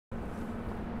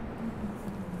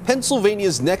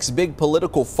Pennsylvania's next big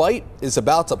political fight is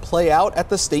about to play out at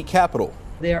the state capitol.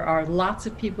 There are lots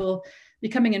of people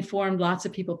becoming informed, lots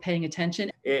of people paying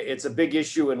attention. It's a big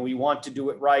issue and we want to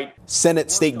do it right. Senate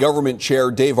State Government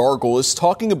Chair Dave Argel is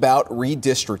talking about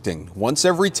redistricting. Once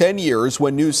every 10 years,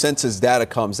 when new census data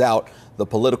comes out, the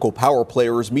political power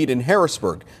players meet in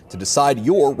Harrisburg to decide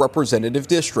your representative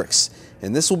districts.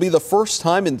 And this will be the first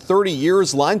time in 30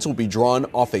 years lines will be drawn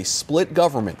off a split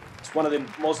government. It's one of the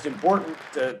most important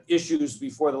issues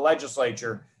before the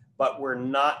legislature, but we're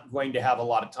not going to have a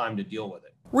lot of time to deal with it.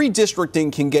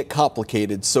 Redistricting can get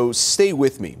complicated, so stay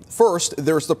with me. First,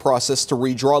 there's the process to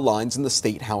redraw lines in the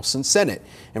state House and Senate.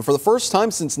 And for the first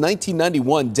time since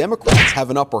 1991, Democrats have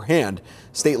an upper hand.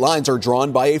 State lines are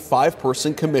drawn by a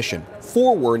 5-person commission.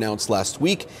 4 were announced last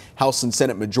week. House and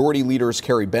Senate Majority Leaders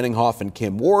Carrie Benninghoff and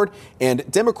Kim Ward, and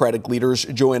Democratic leaders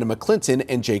Joanna McClinton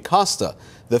and Jay Costa.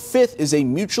 The 5th is a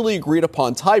mutually agreed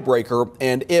upon tiebreaker,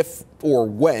 and if or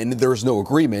when there's no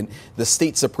agreement, the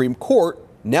state Supreme Court,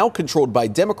 now controlled by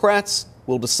Democrats,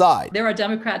 will decide. There are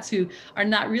Democrats who are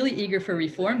not really eager for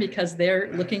reform because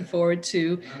they're looking forward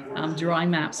to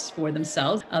drawing maps for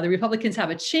themselves. The Republicans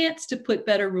have a chance to put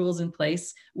better rules in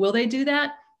place. Will they do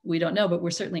that? We don't know, but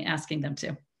we're certainly asking them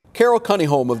to. Carol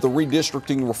Cunningham of the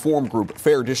redistricting reform group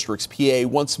Fair Districts PA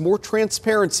wants more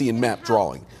transparency in map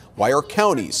drawing. Why are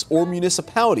counties or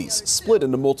municipalities split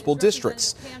into multiple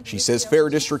districts? She says Fair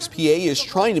Districts PA is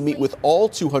trying to meet with all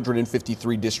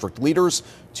 253 district leaders,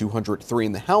 203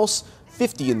 in the House,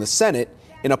 50 in the Senate,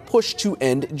 in a push to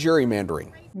end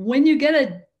gerrymandering. When you get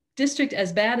a district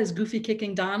as bad as Goofy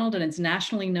Kicking Donald, and it's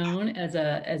nationally known as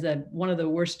one of the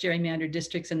worst gerrymandered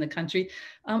districts in the country,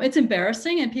 it's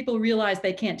embarrassing, and people realize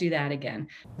they can't do that again.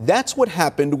 That's what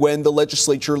happened when the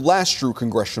legislature last drew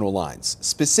congressional lines,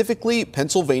 specifically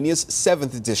Pennsylvania's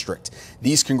 7th district.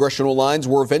 These congressional lines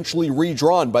were eventually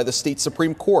redrawn by the state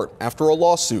Supreme Court after a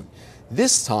lawsuit.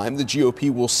 This time, the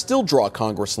GOP will still draw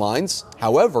Congress lines.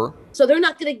 However, so they're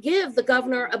not going to give the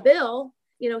governor a bill.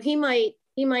 He might,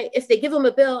 if they give him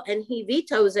a bill and he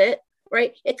vetoes it,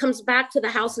 right, it comes back to the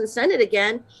House and Senate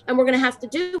again, and we're going to have to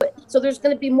do it. So there's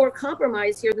going to be more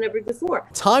compromise here than ever before.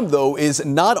 Time, though, is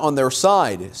not on their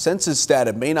side. Census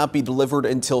data may not be delivered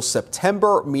until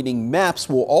September, meaning maps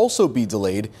will also be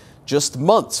delayed just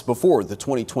months before the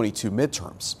 2022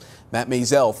 midterms. Matt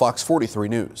Maisel, Fox 43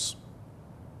 News.